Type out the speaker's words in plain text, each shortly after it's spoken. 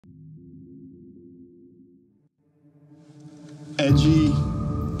edgy,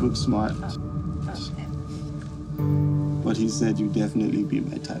 book smart. But he said you'd definitely be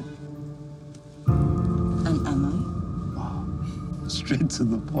my type. And am I? Wow. Straight to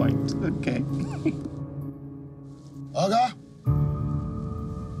the point, okay. Oga,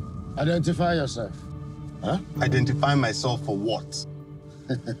 identify yourself. Huh? Identify myself for what?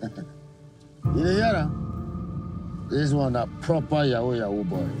 You hear that? This one, a proper Yahoo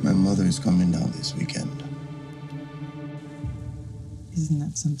boy. My mother is coming down this weekend. Isn't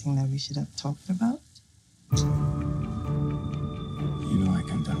that something that we should have talked about? You know I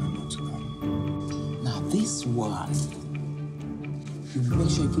can't tell her not to come. Now this one, you make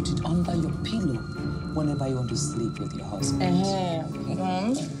sure you put it under your pillow whenever you want to sleep with your husband.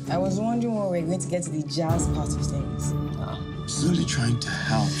 I was wondering when we're going to get to the jazz part of things. She's only trying to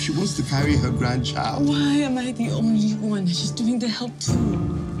help. She wants to carry her grandchild. Why am I the only one? She's doing the help too.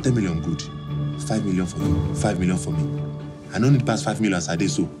 10 million good. 5 million for you. 5 million for me. I don't need past 5 million as I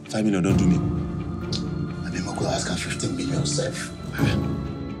did, so 5 million don't do me. And then I could ask her 15 million self.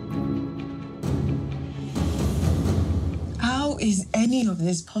 How is any of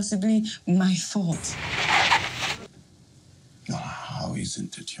this possibly my fault? No, how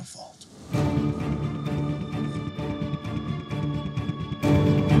isn't it your fault?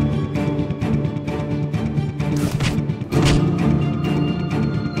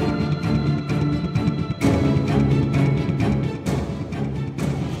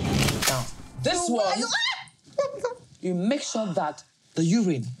 This one, you make sure that the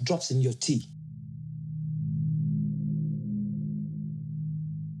urine drops in your tea.